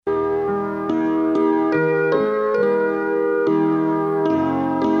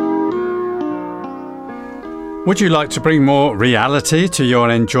Would you like to bring more reality to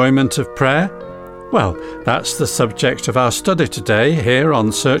your enjoyment of prayer? Well, that's the subject of our study today here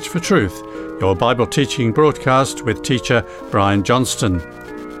on Search for Truth, your Bible teaching broadcast with teacher Brian Johnston.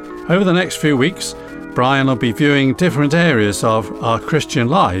 Over the next few weeks, Brian will be viewing different areas of our Christian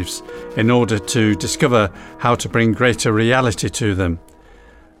lives in order to discover how to bring greater reality to them.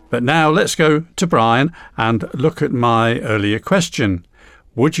 But now let's go to Brian and look at my earlier question.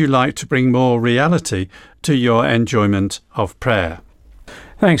 Would you like to bring more reality to your enjoyment of prayer?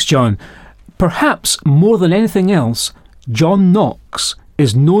 Thanks, John. Perhaps more than anything else, John Knox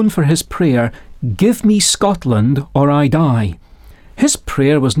is known for his prayer, "Give me Scotland or I die." His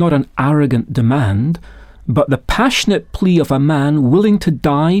prayer was not an arrogant demand, but the passionate plea of a man willing to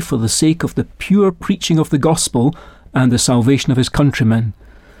die for the sake of the pure preaching of the gospel and the salvation of his countrymen.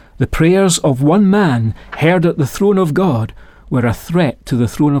 The prayers of one man heard at the throne of God were a threat to the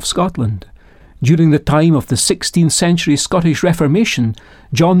throne of Scotland. During the time of the 16th century Scottish Reformation,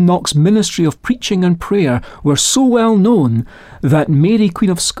 John Knox's ministry of preaching and prayer were so well known that Mary, Queen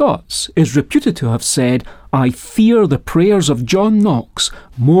of Scots, is reputed to have said, "I fear the prayers of John Knox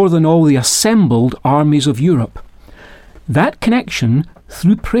more than all the assembled armies of Europe." That connection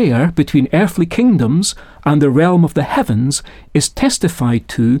through prayer between earthly kingdoms and the realm of the heavens is testified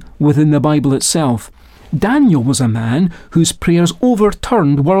to within the Bible itself. Daniel was a man whose prayers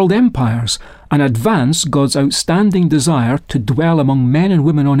overturned world empires and advanced God's outstanding desire to dwell among men and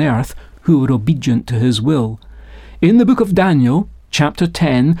women on earth who were obedient to his will. In the book of Daniel, chapter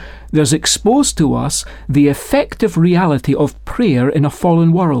 10, there's exposed to us the effective reality of prayer in a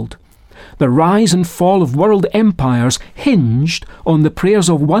fallen world. The rise and fall of world empires hinged on the prayers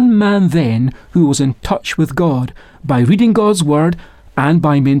of one man then who was in touch with God by reading God's word and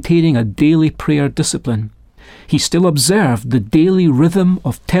by maintaining a daily prayer discipline. He still observed the daily rhythm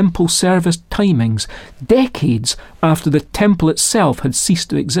of temple service timings decades after the temple itself had ceased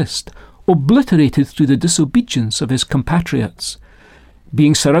to exist, obliterated through the disobedience of his compatriots.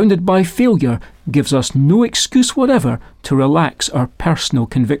 Being surrounded by failure gives us no excuse whatever to relax our personal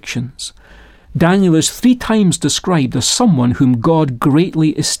convictions. Daniel is 3 times described as someone whom God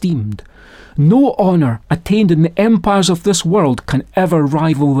greatly esteemed. No honour attained in the empires of this world can ever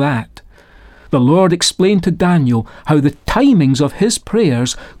rival that. The Lord explained to Daniel how the timings of his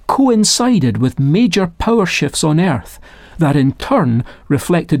prayers coincided with major power shifts on earth that in turn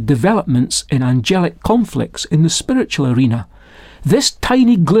reflected developments in angelic conflicts in the spiritual arena. This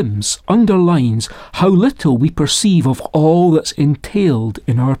tiny glimpse underlines how little we perceive of all that's entailed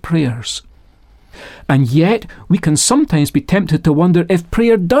in our prayers. And yet, we can sometimes be tempted to wonder if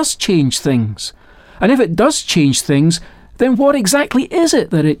prayer does change things. And if it does change things, then what exactly is it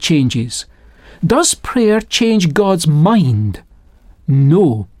that it changes? Does prayer change God's mind?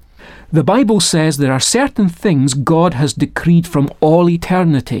 No. The Bible says there are certain things God has decreed from all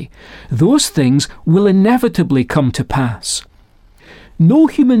eternity. Those things will inevitably come to pass. No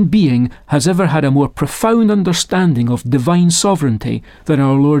human being has ever had a more profound understanding of divine sovereignty than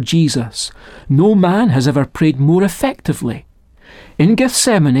our Lord Jesus. No man has ever prayed more effectively. In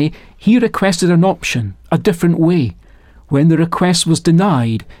Gethsemane, he requested an option, a different way. When the request was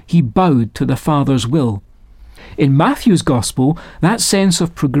denied, he bowed to the Father's will. In Matthew's Gospel, that sense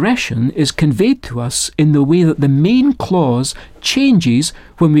of progression is conveyed to us in the way that the main clause changes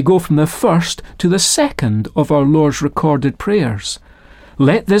when we go from the first to the second of our Lord's recorded prayers.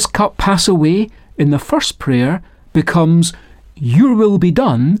 "Let this cup pass away" in the first prayer becomes "Your will be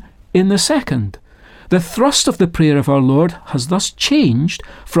done" in the second. The thrust of the prayer of our Lord has thus changed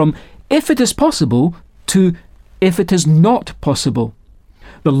from "if it is possible" to "if it is not possible."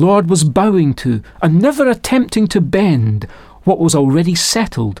 The Lord was bowing to and never attempting to bend what was already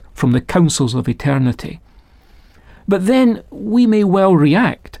settled from the councils of eternity. But then we may well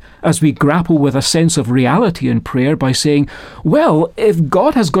react as we grapple with a sense of reality in prayer by saying, well, if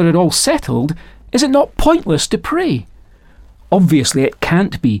God has got it all settled, is it not pointless to pray? Obviously it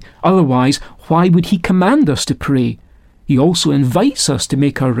can't be, otherwise why would he command us to pray? He also invites us to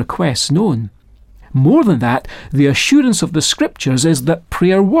make our requests known. More than that, the assurance of the Scriptures is that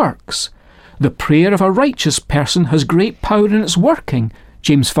prayer works. The prayer of a righteous person has great power in its working,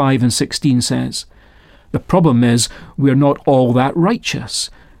 James 5:16 says. The problem is we're not all that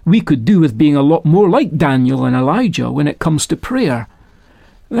righteous. We could do with being a lot more like Daniel and Elijah when it comes to prayer.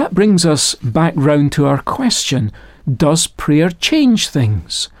 That brings us back round to our question, does prayer change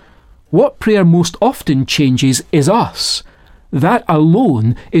things? What prayer most often changes is us. That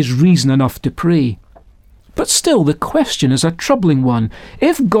alone is reason enough to pray. But still, the question is a troubling one.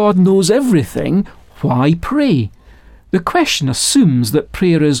 If God knows everything, why pray? The question assumes that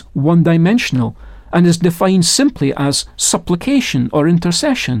prayer is one-dimensional and is defined simply as supplication or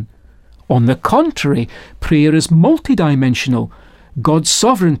intercession. On the contrary, prayer is multidimensional. God's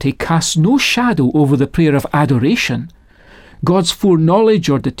sovereignty casts no shadow over the prayer of adoration. God's foreknowledge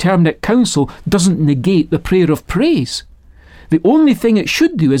or determinate counsel doesn't negate the prayer of praise. The only thing it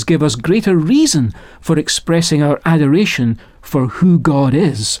should do is give us greater reason for expressing our adoration for who God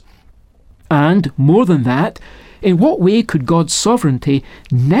is. And, more than that, in what way could God's sovereignty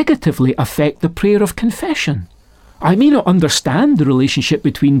negatively affect the prayer of confession? I may not understand the relationship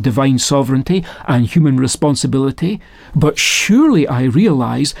between divine sovereignty and human responsibility, but surely I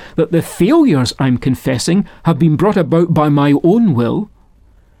realise that the failures I'm confessing have been brought about by my own will.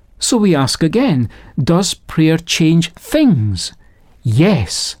 So we ask again, does prayer change things?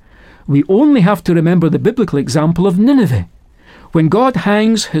 Yes. We only have to remember the biblical example of Nineveh. When God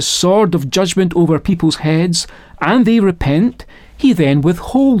hangs his sword of judgment over people's heads and they repent, he then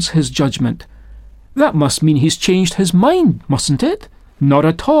withholds his judgment. That must mean he's changed his mind, mustn't it? Not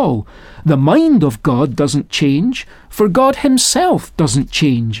at all. The mind of God doesn't change, for God himself doesn't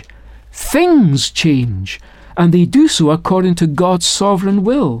change. Things change, and they do so according to God's sovereign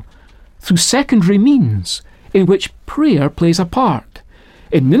will, through secondary means, in which prayer plays a part.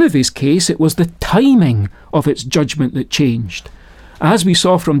 In Nineveh's case, it was the timing of its judgment that changed. As we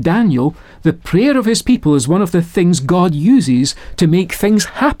saw from Daniel, the prayer of his people is one of the things God uses to make things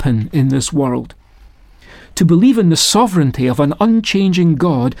happen in this world. To believe in the sovereignty of an unchanging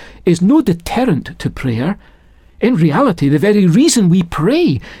God is no deterrent to prayer. In reality, the very reason we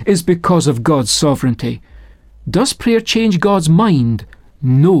pray is because of God's sovereignty. Does prayer change God's mind?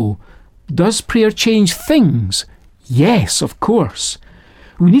 No. Does prayer change things? Yes, of course.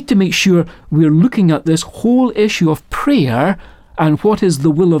 We need to make sure we're looking at this whole issue of prayer and what is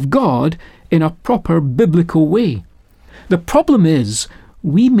the will of God in a proper biblical way. The problem is,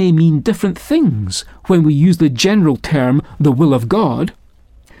 we may mean different things when we use the general term, the will of God.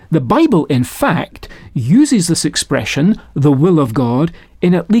 The Bible, in fact, uses this expression, the will of God,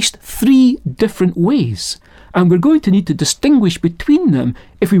 in at least 3 different ways, and we're going to need to distinguish between them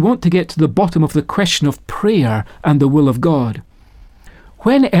if we want to get to the bottom of the question of prayer and the will of God.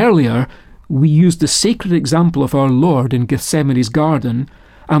 When earlier we used the sacred example of our Lord in Gethsemane's garden,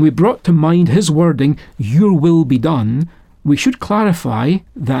 and we brought to mind his wording, "Your will be done," we should clarify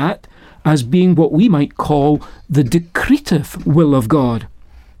that as being what we might call the decretive will of God.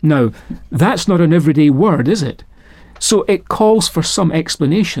 Now, that's not an everyday word, is it? So it calls for some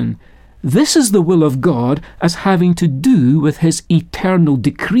explanation. This is the will of God as having to do with his eternal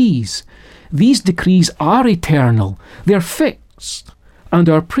decrees. These decrees are eternal, they're fixed, and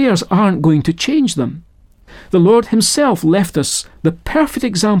our prayers aren't going to change them. The Lord himself left us the perfect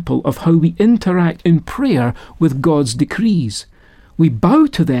example of how we interact in prayer with God's decrees. We bow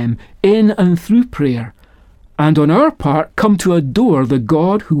to them in and through prayer, and on our part come to adore the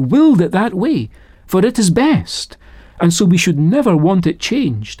God who willed it that way, for it is best, and so we should never want it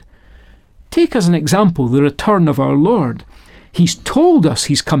changed. Take as an example the return of our Lord. He's told us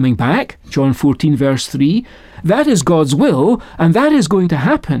he's coming back, John 14 verse 3. That is God's will, and that is going to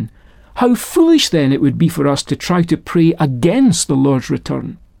happen. How foolish then it would be for us to try to pray against the Lord's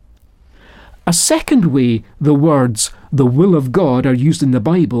return. A second way the words, the will of God, are used in the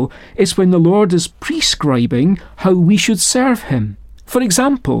Bible is when the Lord is prescribing how we should serve him. For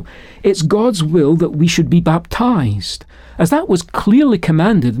example, it's God's will that we should be baptized, as that was clearly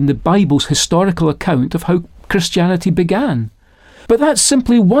commanded in the Bible's historical account of how Christianity began. But that's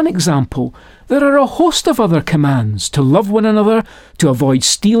simply one example. There are a host of other commands: to love one another, to avoid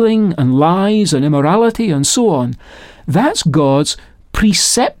stealing and lies and immorality and so on. That's God's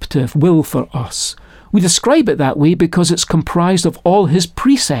preceptive will for us. We describe it that way because it's comprised of all his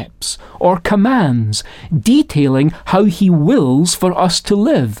precepts or commands, detailing how he wills for us to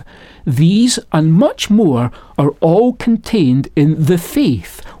live. These and much more are all contained in the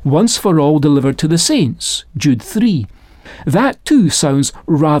faith, once for all delivered to the saints, Jude 3. That too sounds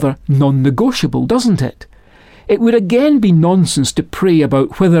rather non-negotiable, doesn't it? It would again be nonsense to pray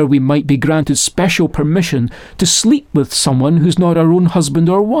about whether we might be granted special permission to sleep with someone who's not our own husband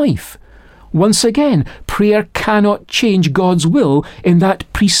or wife. Once again, prayer cannot change God's will in that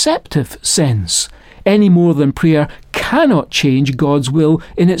preceptive sense, any more than prayer cannot change God's will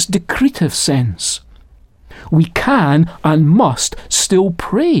in its decretive sense. We can and must still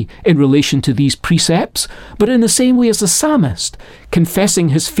pray in relation to these precepts, but in the same way as the psalmist, confessing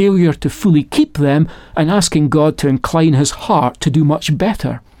his failure to fully keep them and asking God to incline his heart to do much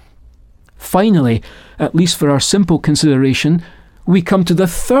better. Finally, at least for our simple consideration, we come to the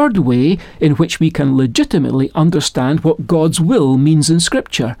third way in which we can legitimately understand what God's will means in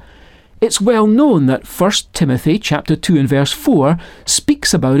Scripture. It's well known that 1 Timothy chapter 2 and verse 4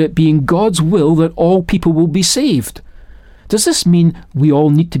 speaks about it being God's will that all people will be saved. Does this mean we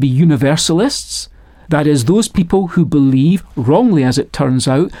all need to be universalists? That is, those people who believe, wrongly as it turns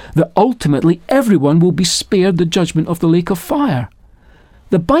out, that ultimately everyone will be spared the judgment of the lake of fire.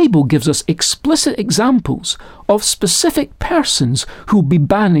 The Bible gives us explicit examples of specific persons who will be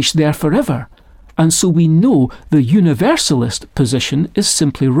banished there forever, and so we know the universalist position is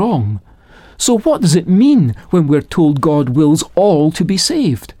simply wrong. So what does it mean when we're told God wills all to be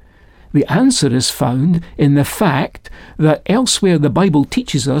saved? The answer is found in the fact that elsewhere the Bible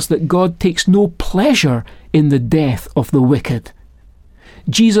teaches us that God takes no pleasure in the death of the wicked.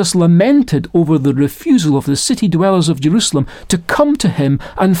 Jesus lamented over the refusal of the city dwellers of Jerusalem to come to him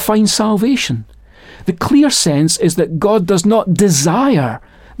and find salvation. The clear sense is that God does not desire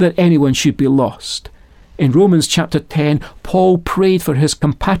that anyone should be lost. In Romans chapter 10, Paul prayed for his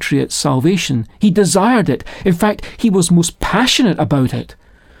compatriots' salvation. He desired it. In fact, he was most passionate about it.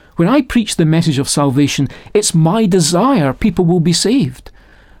 When I preach the message of salvation, it's my desire people will be saved.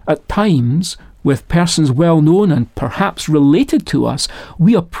 At times, with persons well known and perhaps related to us,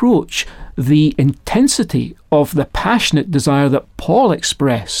 we approach the intensity of the passionate desire that Paul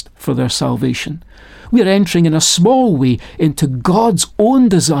expressed for their salvation. We are entering in a small way into God's own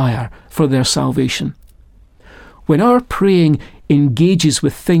desire for their salvation. When our praying engages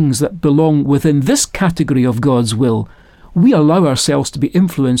with things that belong within this category of God's will, we allow ourselves to be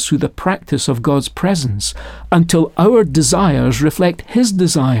influenced through the practice of God's presence until our desires reflect His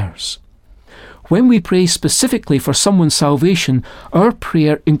desires. When we pray specifically for someone's salvation, our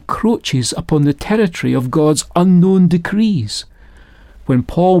prayer encroaches upon the territory of God's unknown decrees. When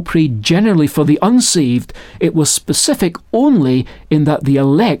Paul prayed generally for the unsaved, it was specific only in that the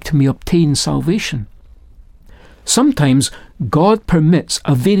elect may obtain salvation. Sometimes God permits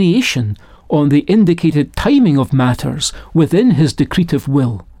a variation on the indicated timing of matters within His decretive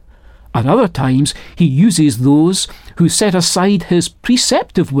will. At other times, He uses those who set aside His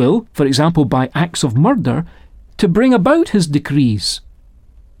preceptive will, for example by acts of murder, to bring about His decrees.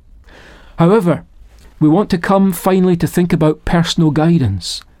 However, we want to come finally to think about personal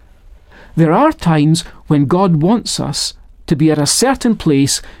guidance. There are times when God wants us to be at a certain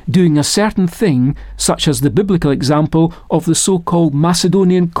place doing a certain thing, such as the biblical example of the so-called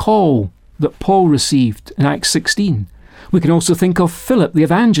Macedonian call that Paul received in Acts 16. We can also think of Philip the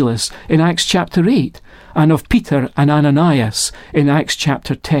evangelist in Acts chapter 8 and of Peter and Ananias in Acts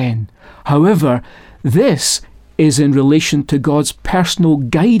chapter 10. However, this is in relation to God's personal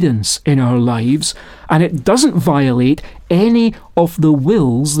guidance in our lives, and it doesn't violate any of the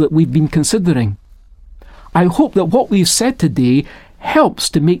wills that we've been considering. I hope that what we've said today helps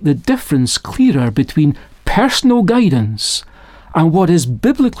to make the difference clearer between personal guidance and what is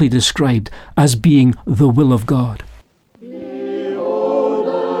biblically described as being the will of God.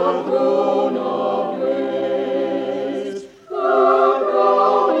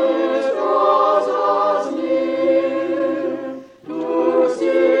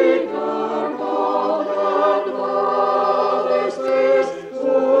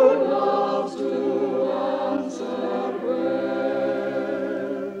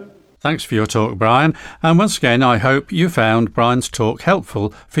 Thanks for your talk, Brian. And once again, I hope you found Brian's talk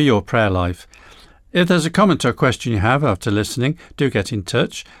helpful for your prayer life. If there's a comment or question you have after listening, do get in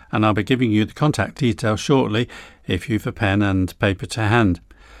touch, and I'll be giving you the contact details shortly if you've a pen and paper to hand.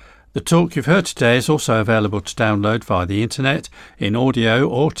 The talk you've heard today is also available to download via the internet in audio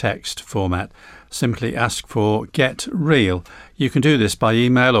or text format. Simply ask for Get Real. You can do this by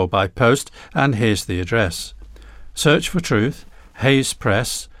email or by post, and here's the address. Search for Truth, Hayes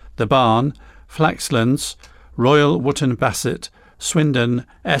Press, The Barn, Flaxlands, Royal Wootton Bassett, Swindon,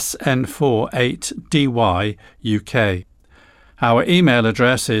 SN48DY, UK. Our email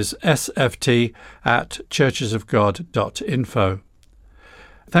address is sft@churchesofgod.info.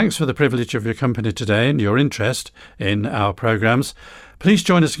 Thanks for the privilege of your company today and your interest in our programmes. Please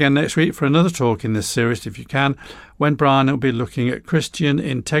join us again next week for another talk in this series if you can, when Brian will be looking at Christian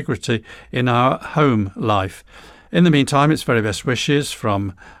integrity in our home life. In the meantime, it's very best wishes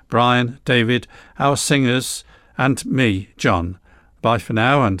from Brian, David, our singers, and me, John. Bye for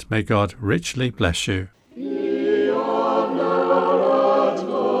now, and may God richly bless you.